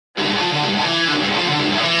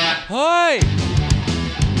Hi!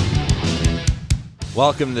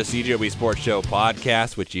 Welcome to the CJOB Sports Show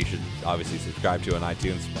podcast, which you should obviously subscribe to on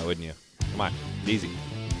iTunes. Why wouldn't you? Come on, it's easy.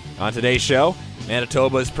 On today's show,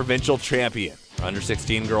 Manitoba's provincial champion for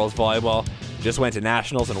under-16 girls volleyball just went to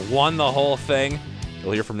nationals and won the whole thing.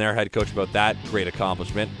 We'll hear from their head coach about that great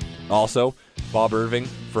accomplishment. Also, Bob Irving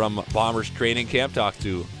from Bombers training camp talks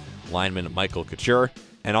to lineman Michael Couture.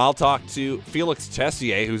 And I'll talk to Felix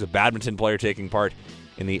Tessier, who's a badminton player taking part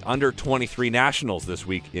in the under-23 nationals this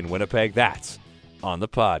week in Winnipeg. That's on the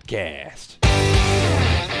podcast.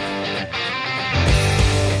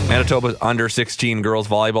 Manitoba's under-16 girls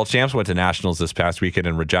volleyball champs went to nationals this past weekend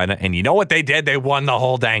in Regina. And you know what they did? They won the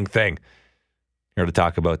whole dang thing. Here to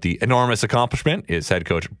talk about the enormous accomplishment is head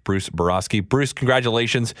coach Bruce Borowski. Bruce,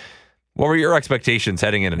 congratulations. What were your expectations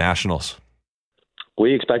heading into nationals?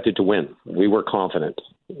 We expected to win. We were confident.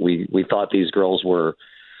 We thought these girls were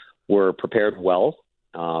prepared well.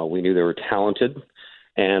 We knew they were talented,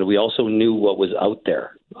 and we also knew what was out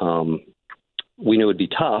there. We knew it would be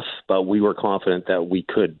tough, but we were confident that we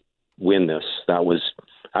could win this. That was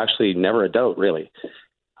actually never a doubt, really.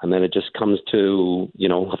 And then it just comes to,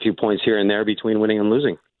 a few points here and there between winning and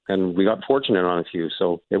losing. And we got fortunate on a few,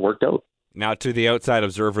 so it worked out. Now, to the outside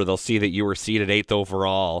observer, they'll see that you were seeded 8th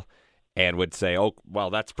overall and would say, oh, well,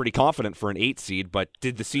 that's pretty confident for an 8 seed, but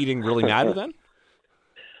did the seeding really matter then?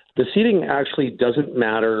 The seeding actually doesn't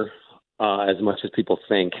matter as much as people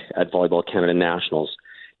think at Volleyball Canada Nationals.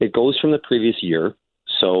 It goes from the previous year.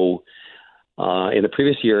 So in the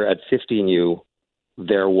previous year at 15U,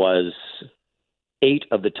 there was 8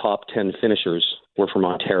 of the top 10 finishers were from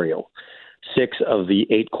Ontario. 6 of the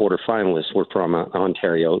 8 quarterfinalists were from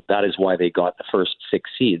Ontario. That is why they got the first 6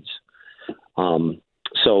 seeds.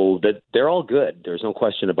 So that they're all good. There's no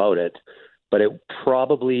question about it. But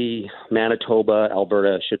Manitoba,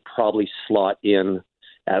 Alberta should probably slot in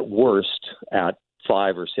at worst at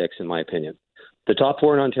 5 or 6, in my opinion. The top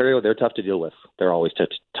 4 in Ontario, they're tough to deal with. They're always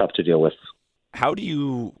tough to deal with. How do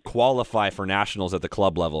you qualify for nationals at the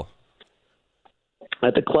club level?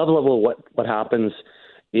 At the club level, what happens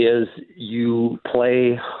is you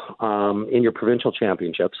play in your provincial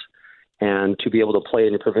championships. And to be able to play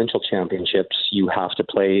in your provincial championships, you have to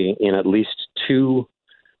play in at least 2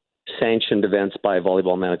 sanctioned events by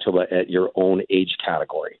Volleyball Manitoba at your own age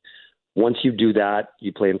category. Once you do that,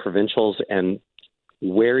 you play in provincials, and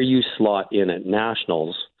where you slot in at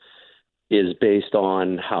nationals is based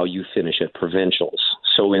on how you finish at provincials.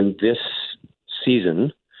 So in this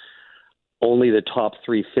season, only the top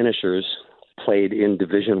 3 finishers played in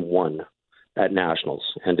Division 1 at nationals,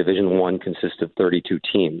 and Division 1 consists of 32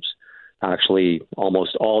 teams. Actually,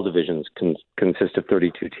 almost all divisions consist of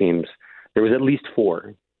 32 teams. There was at least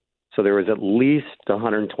 4. So there was at least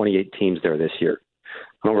 128 teams there this year.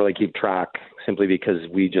 I don't really keep track simply because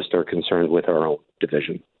we just are concerned with our own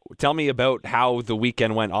division. Tell me about how the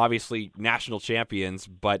weekend went. Obviously, national champions,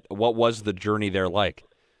 but what was the journey there like?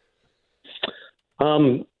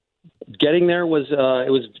 Getting there was it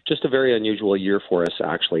was just a very unusual year for us,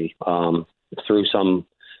 actually, through some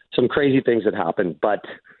crazy things that happened. But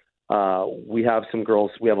we have some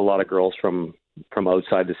girls. We have a lot of girls from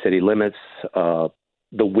outside the city limits.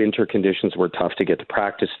 The winter conditions were tough to get to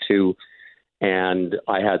practice to, and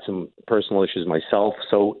I had some personal issues myself.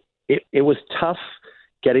 So it was tough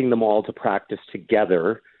getting them all to practice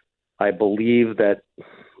together. I believe that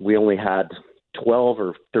we only had 12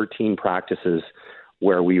 or 13 practices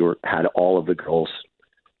where we had all of the girls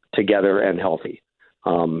together and healthy.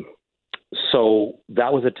 So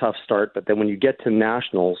that was a tough start. But then when you get to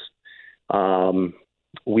nationals,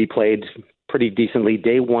 we played pretty decently.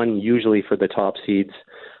 Day 1, usually for the top seeds,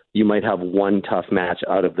 you might have 1 tough match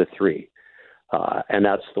out of the 3. And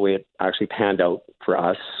that's the way it actually panned out for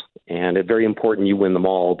us. And it's very important you win them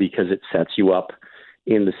all because it sets you up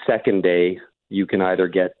in the second day. You can either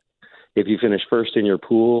get, if you finish first in your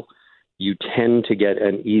pool, you tend to get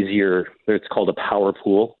an easier, it's called a power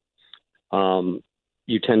pool.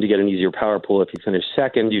 You tend to get an easier power pool. If you finish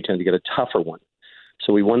second, you tend to get a tougher one.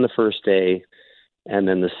 So we won the first day, and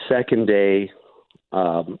then the second day,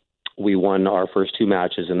 we won our first 2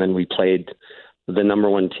 matches, and then we played the number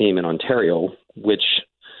 1 team in Ontario, which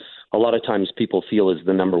a lot of times people feel is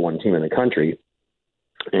the number 1 team in the country.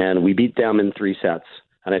 And we beat them in 3 sets,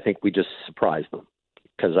 and I think we just surprised them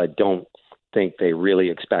because I don't think they really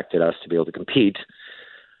expected us to be able to compete.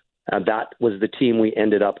 And that was the team we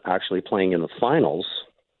ended up actually playing in the finals.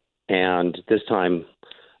 And this time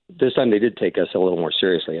they did take us a little more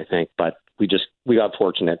seriously, I think, but we got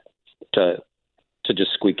fortunate to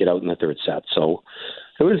just squeak it out in the 3rd set. So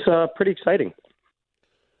it was pretty exciting.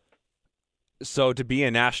 So to be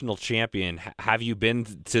a national champion, have you been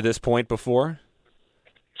to this point before?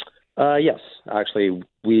 Yes, actually,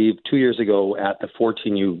 2 years ago at the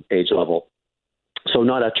 14U age level. So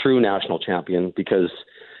not a true national champion, because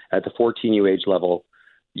at the 14U age level,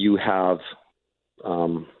 you have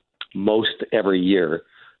most every year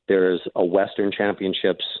there's a Western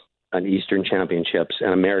Championships, an Eastern Championships,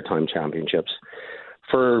 and a Maritime Championships.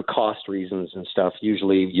 For cost reasons and stuff,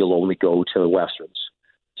 usually you'll only go to the Westerns.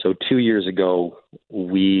 So 2 years ago,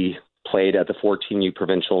 we played at the 14U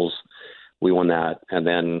Provincials. We won that. And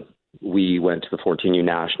then we went to the 14U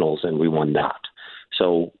Nationals and we won that.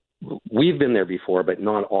 So we've been there before, but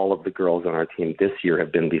not all of the girls on our team this year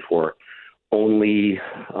have been before. There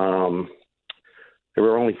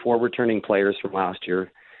were only 4 returning players from last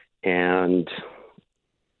year, and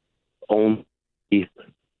only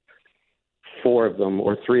 4 of them,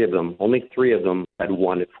 or 3 of them, only 3 of them had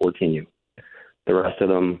won at 14U. The rest of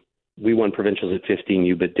them, we won provincials at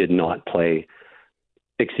 15U, but did not play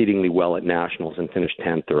exceedingly well at nationals and finished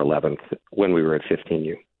 10th or 11th when we were at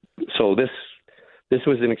 15U. So this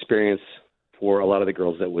was an experience for a lot of the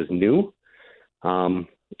girls that was new, and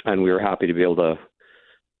we were happy to be able to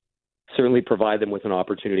certainly provide them with an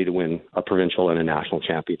opportunity to win a provincial and a national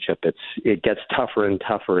championship. It gets tougher and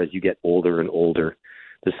tougher as you get older and older.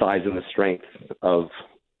 The size and the strength of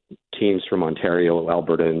teams from Ontario,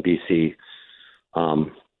 Alberta, and BC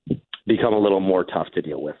become a little more tough to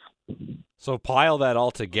deal with. So pile that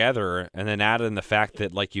all together and then add in the fact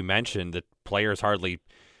that, like you mentioned, that players hardly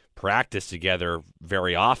practice together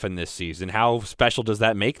very often this season. How special does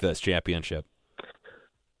that make this championship?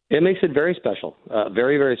 It makes it very special,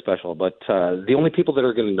 very, very special. But the only people that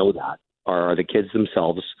are going to know that are the kids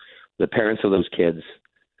themselves, the parents of those kids,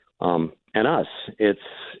 and us. It's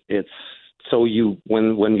so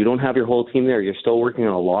when you don't have your whole team there, you're still working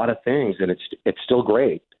on a lot of things, and it's still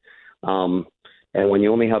great. And when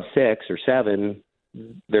you only have 6 or 7,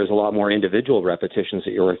 there's a lot more individual repetitions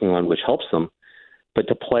that you're working on, which helps them. But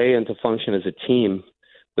to play and to function as a team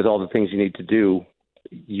with all the things you need to do,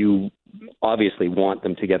 you obviously want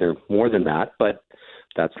them together more than that, but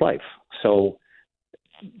that's life. So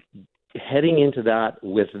heading into that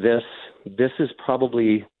with this is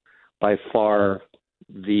probably by far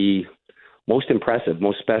the most impressive,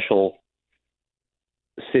 most special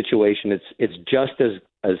situation. It's just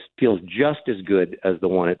as feels just as good as the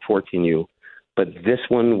one at 14U, but this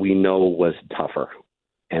one we know was tougher.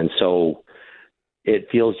 And so it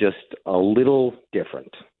feels just a little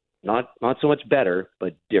different. Not so much better,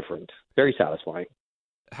 but different. Very satisfying.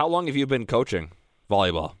 How long have you been coaching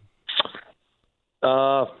volleyball?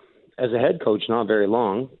 As a head coach, not very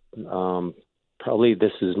long. Probably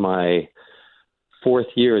this is my 4th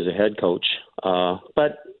year as a head coach.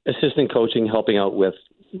 But assistant coaching, helping out with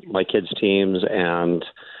my kids' teams and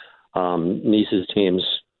nieces' teams,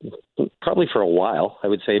 probably for a while. I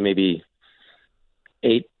would say maybe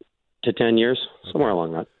 8 to 10 years, somewhere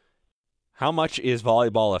along that. How much is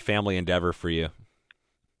volleyball a family endeavor for you?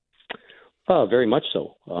 Very much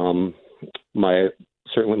so. My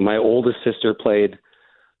oldest sister played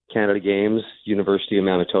Canada Games, University of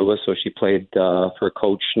Manitoba, so she played for a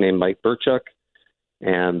coach named Mike Burchuk,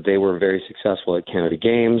 and they were very successful at Canada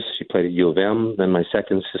Games. She played at U of M. Then the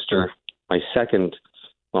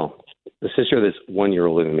sister that's 1 year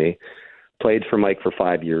older than me, played for Mike for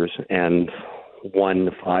 5 years and won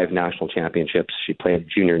 5 national championships. She played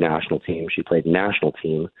junior national team. She played national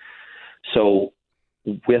team. So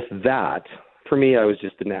with that, for me, I was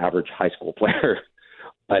just an average high school player.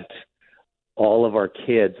 But all of our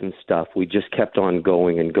kids and stuff, we just kept on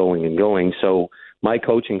going and going and going. So my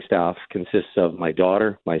coaching staff consists of my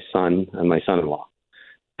daughter, my son, and my son-in-law.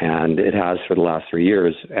 And it has for the last 3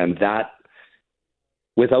 years. And that,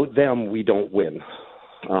 without them, we don't win,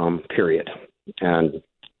 period. And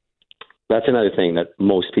that's another thing that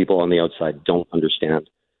most people on the outside don't understand.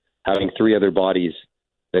 Having 3 other bodies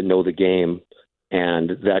that know the game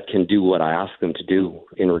and that can do what I ask them to do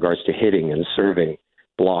in regards to hitting and serving,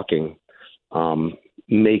 blocking,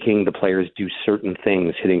 making the players do certain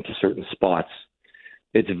things, hitting to certain spots.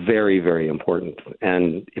 It's very, very important.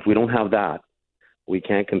 And if we don't have that, we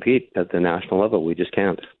can't compete at the national level. We just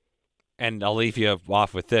can't. And I'll leave you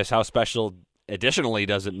off with this. How special, additionally,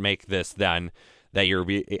 does it make this then that you're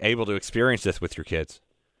able to experience this with your kids?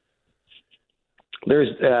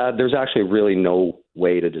 There's actually really no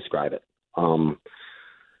way to describe it.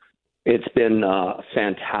 It's been a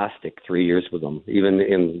fantastic 3 years with them, even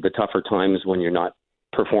in the tougher times when you're not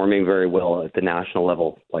performing very well at the national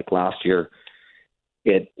level, like last year.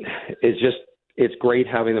 It's great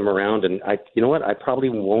having them around. And I probably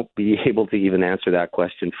won't be able to even answer that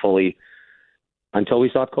question fully until we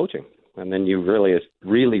stop coaching. And then you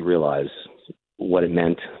really realize what it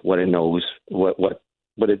meant, what it knows, what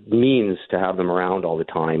it means to have them around all the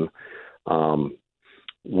time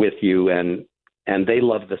with you. And they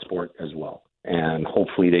love the sport as well. And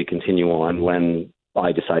hopefully they continue on when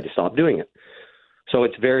I decide to stop doing it. So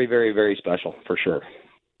it's very, very, very special for sure.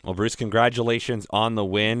 Well, Bruce, congratulations on the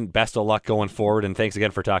win. Best of luck going forward, and thanks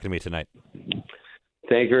again for talking to me tonight.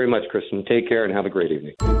 Thank you very much, Kristen. Take care and have a great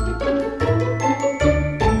evening.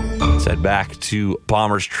 Let's head back to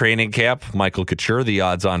Bombers training camp. Michael Couture, the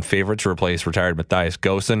odds-on favorite to replace retired Matthias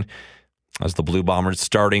Gosen as the Blue Bombers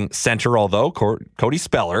starting center, although Cody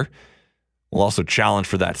Speller will also challenge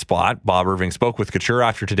for that spot. Bob Irving spoke with Couture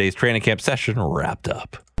after today's training camp session wrapped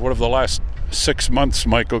up. What have the last 6 months,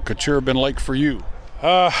 Michael Couture, been like for you?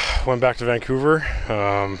 Went back to Vancouver,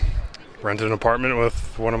 rented an apartment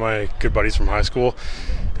with one of my good buddies from high school,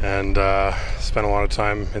 and spent a lot of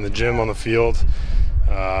time in the gym, on the field,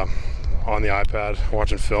 on the iPad,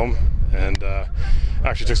 watching film, and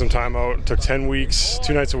actually took some time out, took 10 weeks,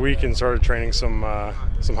 2 nights a week, and started training some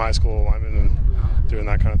high school alignment and doing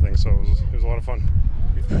that kind of thing, so it was a lot of fun.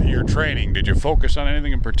 Your training, did you focus on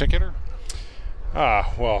anything in particular?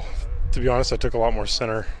 Well, to be honest, I took a lot more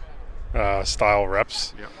center style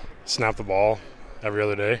reps, snap the ball every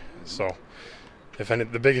other day. So,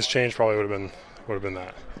 the biggest change probably would have been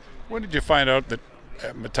that. When did you find out that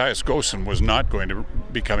Matthias Gosen was not going to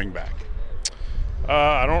be coming back?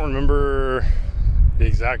 I don't remember the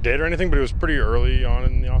exact date or anything, but it was pretty early on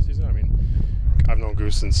in the off season. I mean, I've known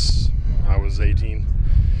Goose since I was 18,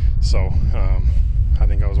 so I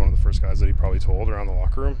think I was one of the first guys that he probably told around the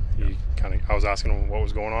locker room. I was asking him what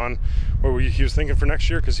was going on, what he was thinking for next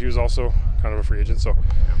year, because he was also kind of a free agent. So,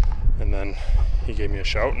 and then he gave me a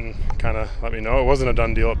shout and kind of let me know. It wasn't a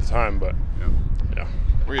done deal at the time, but yeah.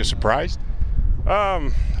 Were you surprised?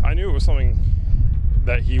 I knew it was something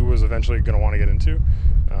that he was eventually going to want to get into,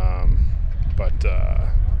 but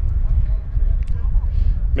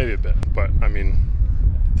maybe a bit. But I mean,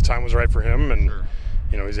 the time was right for him, and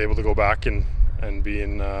he's able to go back and be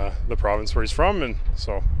in the province where he's from, and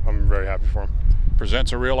so I'm very happy for him.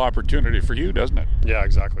 Presents a real opportunity for you, doesn't it? Yeah,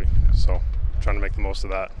 exactly. So trying to make the most of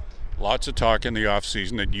that. Lots of talk in the off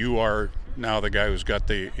season that you are now the guy who's got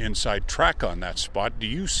the inside track on that spot. Do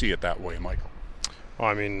you see it that way, Michael? Well,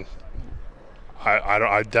 I mean,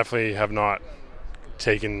 I definitely have not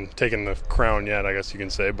taken the crown yet, I guess you can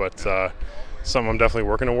say, but something I'm definitely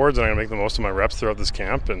working towards, and I'm going to make the most of my reps throughout this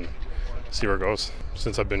camp and see where it goes.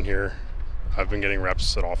 Since I've been here, I've been getting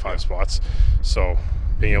reps at all 5 spots, so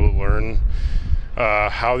being able to learn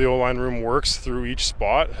how the O-line room works through each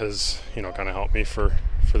spot has kind of helped me for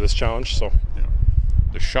this challenge. So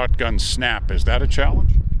the shotgun snap, is that a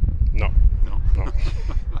challenge? No.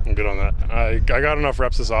 I'm good on that. I got enough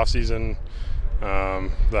reps this offseason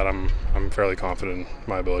that I'm fairly confident in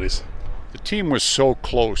my abilities. The team was so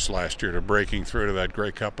close last year to breaking through to that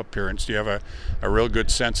Grey Cup appearance. Do you have a real good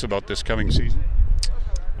sense about this coming season?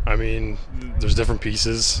 I mean, there's different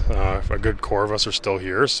pieces. A good core of us are still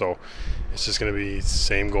here, so it's just going to be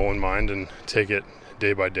same goal in mind and take it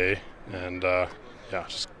day by day, and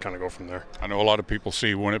just kind of go from there. I know a lot of people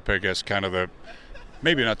see Winnipeg as kind of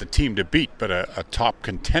maybe not the team to beat, but a top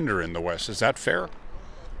contender in the West. Is that fair?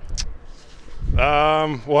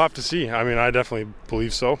 We'll have to see. I mean, I definitely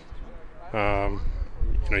believe so.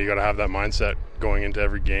 You got to have that mindset going into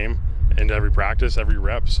every game, into every practice, every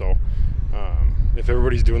rep. So if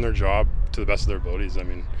everybody's doing their job to the best of their abilities, I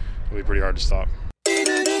mean, it'll be pretty hard to stop.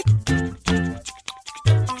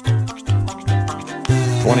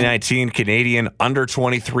 2019 Canadian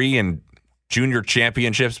Under-23 and Junior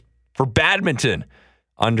Championships for badminton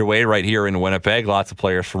underway right here in Winnipeg. Lots of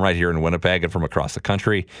players from right here in Winnipeg and from across the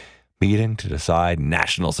country meeting to decide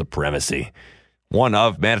national supremacy. One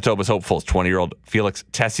of Manitoba's hopefuls, 20-year-old Felix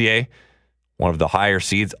Tessier, one of the higher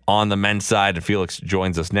seeds on the men's side. And Felix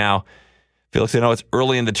joins us now. Felix, I know it's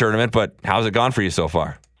early in the tournament, but how's it gone for you so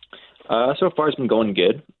far? So far, it's been going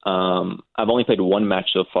good. I've only played one match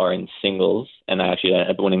so far in singles, and I actually ended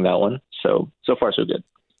up winning that one. So far, so good.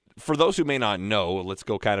 For those who may not know, let's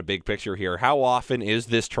go kind of big picture here. How often is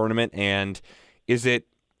this tournament, and is it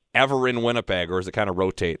ever in Winnipeg, or does it kind of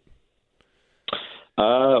rotate?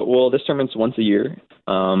 Well, this tournament's once a year,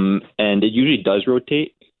 and it usually does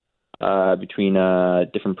rotate between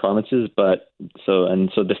different provinces. But so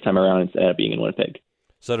this time around, it's ended up being in Winnipeg.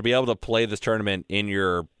 So to be able to play this tournament in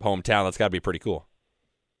your hometown, that's got to be pretty cool.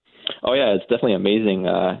 Oh yeah, it's definitely amazing.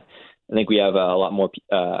 I think we have a lot more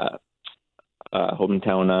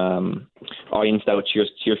hometown audience that would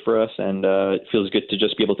cheer for us, and it feels good to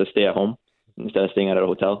just be able to stay at home instead of staying at a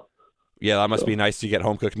hotel. Yeah, that must be nice to get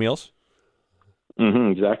home cooked meals.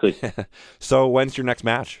 Exactly. So when's your next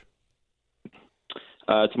match?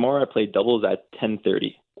 Tomorrow I play doubles at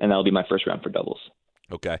 10:30, and that'll be my first round for doubles.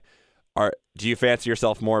 Okay. Do you fancy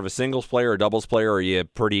yourself more of a singles player or doubles player, or are you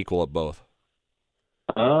pretty equal at both?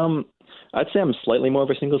 I'd say I'm slightly more of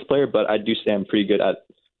a singles player, but I do say I'm pretty good at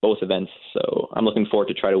both events. So I'm looking forward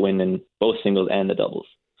to try to win in both singles and the doubles.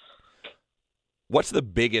 What's the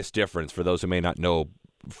biggest difference for those who may not know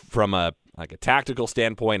from a tactical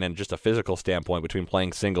standpoint and just a physical standpoint between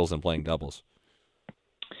playing singles and playing doubles?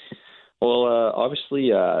 Well,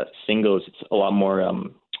 obviously, singles, it's a lot more,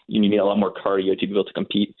 you need a lot more cardio to be able to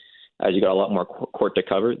compete, as you got a lot more court to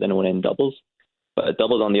cover than when in doubles. But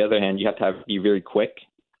doubles, on the other hand, you have to be very quick,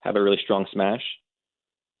 have a really strong smash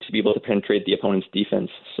to be able to penetrate the opponent's defense.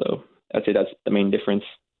 So I'd say that's the main difference.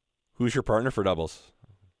 Who's your partner for doubles?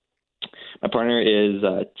 My partner is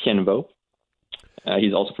Tien Vo.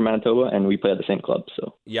 He's also from Manitoba, and we play at the same club.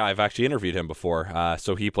 So yeah, I've actually interviewed him before.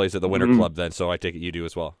 So he plays at the Winter Club then, so I take it you do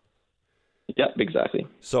as well. Yep, exactly.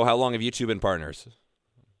 So how long have you two been partners?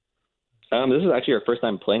 This is actually our first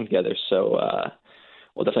time playing together, so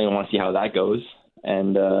we'll definitely want to see how that goes.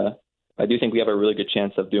 And I do think we have a really good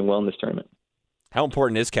chance of doing well in this tournament. How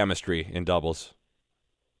important is chemistry in doubles?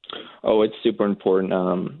 Oh, it's super important.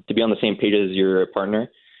 To be on the same page as your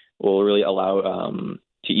partner will really allow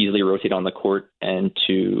to easily rotate on the court and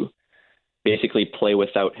to basically play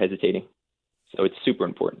without hesitating. So it's super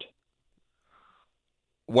important.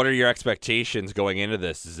 What are your expectations going into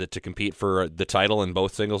this? Is it to compete for the title in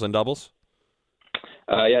both singles and doubles?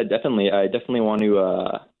 Yeah, definitely. I definitely want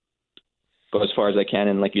to go as far as I can.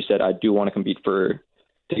 And like you said, I do want to compete to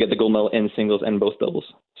get the gold medal in singles and both doubles.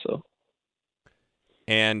 So.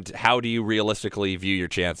 And how do you realistically view your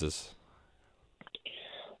chances?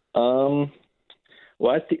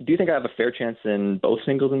 Well, I do think I have a fair chance in both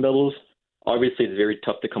singles and doubles. Obviously, it's very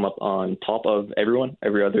tough to come up on top of everyone,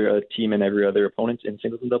 every other team and every other opponent in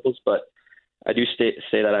singles and doubles, but I do say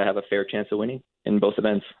that I have a fair chance of winning in both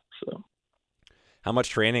events. So, how much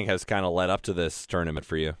training has kind of led up to this tournament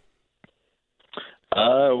for you?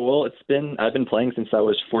 Well, I've been playing since I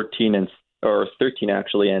was 14 or 13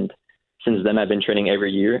 actually, and since then I've been training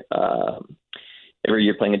every year. Every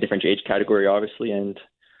year playing a different age category, obviously, and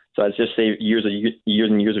so I'd just say years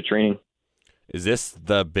and years of training. Is this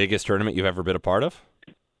the biggest tournament you've ever been a part of?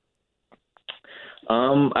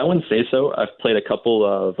 I wouldn't say so. I've played a couple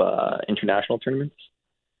of international tournaments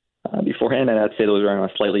beforehand, and I'd say those are on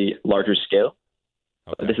a slightly larger scale.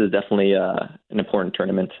 Okay. But this is definitely an important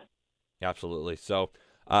tournament. Absolutely. So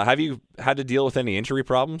have you had to deal with any injury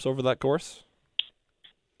problems over that course?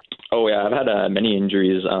 Oh, yeah. I've had many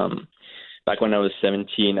injuries. Back when I was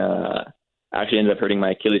 17, I actually ended up hurting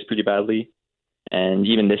my Achilles pretty badly. And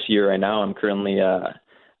even this year right now, I'm currently a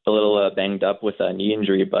little banged up with a knee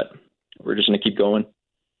injury, but we're just going to keep going.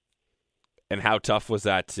 And how tough was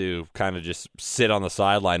that to kind of just sit on the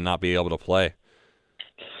sideline and not be able to play?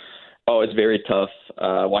 Oh, it's very tough.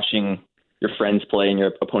 Watching your friends play and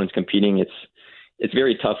your opponents competing, it's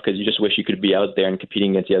very tough because you just wish you could be out there and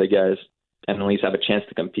competing against the other guys and at least have a chance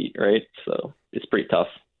to compete, right? So it's pretty tough.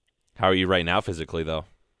 How are you right now physically, though?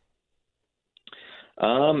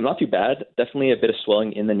 Not too bad. Definitely a bit of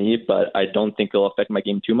swelling in the knee, but I don't think it'll affect my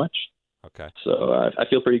game too much. Okay. So I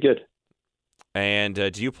feel pretty good. And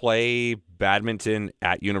do you play badminton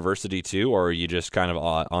at university too, or are you just kind of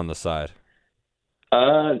on the side?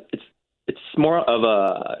 It's more of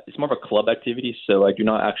a club activity. So I do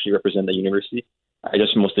not actually represent the university. I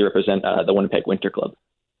just mostly represent the Winnipeg Winter Club.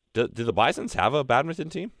 Do the Bisons have a badminton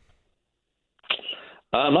team?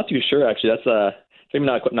 I'm not too sure, actually. That's maybe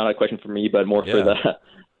not a question for me, but more for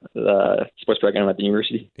the sports program at the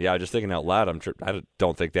university. Yeah, just thinking out loud, I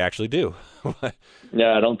don't think they actually do.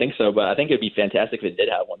 Yeah, I don't think so, but I think it'd be fantastic if it did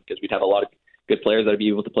have one because we'd have a lot of good players that would be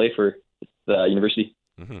able to play for the university.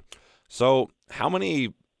 Mm-hmm. So how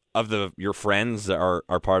many of your friends are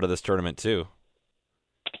part of this tournament too?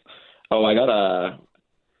 Oh, we got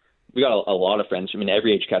a lot of friends. I mean,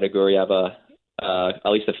 every age category, I have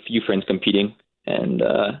at least a few friends competing. And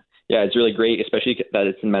yeah, it's really great, especially that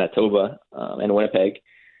it's in Manitoba and Winnipeg.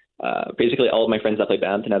 Basically, all of my friends that play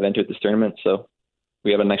badminton have entered this tournament, so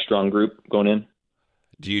we have a nice, strong group going in.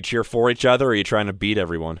 Do you cheer for each other, or are you trying to beat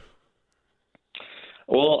everyone?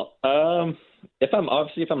 Well, if I'm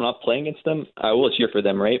not playing against them, I will cheer for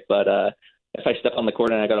them, right? But if I step on the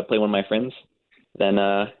court and I got to play one of my friends, then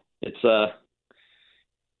it's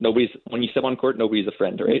when you step on court, nobody's a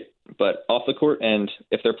friend, right? But off the court, and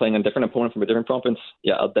if they're playing a different opponent from a different province,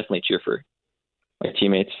 yeah, I'll definitely cheer for my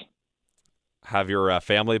teammates. Have your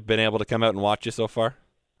family been able to come out and watch you so far?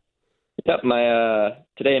 Yep,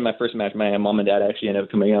 today in my first match, my mom and dad actually ended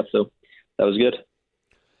up coming out, so that was good.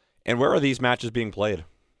 And where are these matches being played?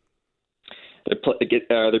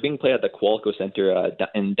 They're being played at the Qualco Center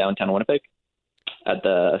in downtown Winnipeg at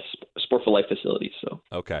the Sport for Life facility. So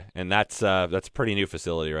okay, and that's a pretty new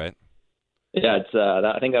facility, right? Yeah, it's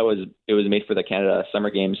I think it was made for the Canada Summer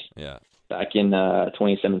Games. Yeah, back in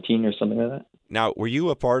 2017 or something like that. Now, were you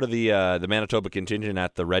a part of the Manitoba contingent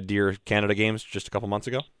at the Red Deer Canada Games just a couple months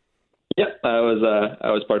ago? Yeah, I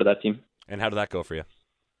was part of that team. And how did that go for you?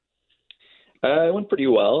 It went pretty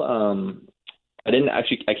well.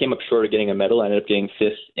 I came up short of getting a medal. I ended up getting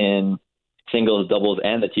 5th in singles, doubles,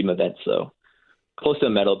 and the team event. So close to a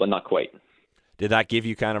medal, but not quite. Did that give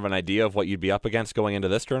you kind of an idea of what you'd be up against going into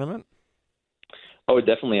this tournament? Oh,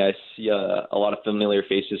 definitely. I see a lot of familiar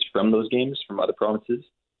faces from those games from other provinces.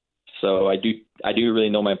 So I do really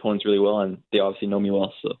know my opponents really well, and they obviously know me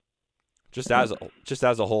well. So just as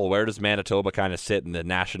a whole, where does Manitoba kind of sit in the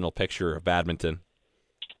national picture of badminton?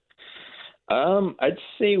 I'd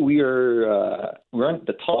say we're on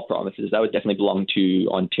the top provinces. That would definitely belong to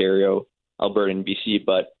Ontario, Alberta, and BC.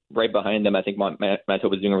 But right behind them, I think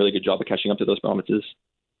Manitoba is doing a really good job of catching up to those provinces.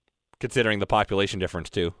 Considering the population difference,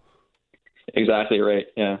 too. Exactly right,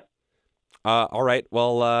 yeah. All right.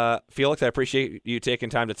 Well, Felix, I appreciate you taking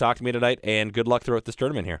time to talk to me tonight, and good luck throughout this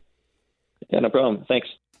tournament here. Yeah, no problem. Thanks.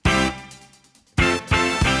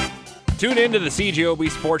 Tune in to the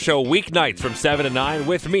CJOB Sports Show weeknights from 7 to 9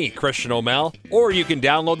 with me, Christian O'Mell, or you can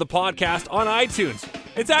download the podcast on iTunes.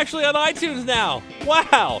 It's actually on iTunes now.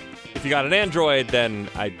 Wow. If you got an Android, then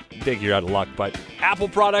I think you're out of luck, but Apple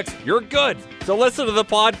products, you're good. So listen to the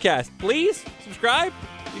podcast. Please subscribe.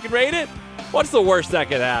 You can rate it. What's the worst that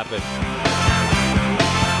could happen?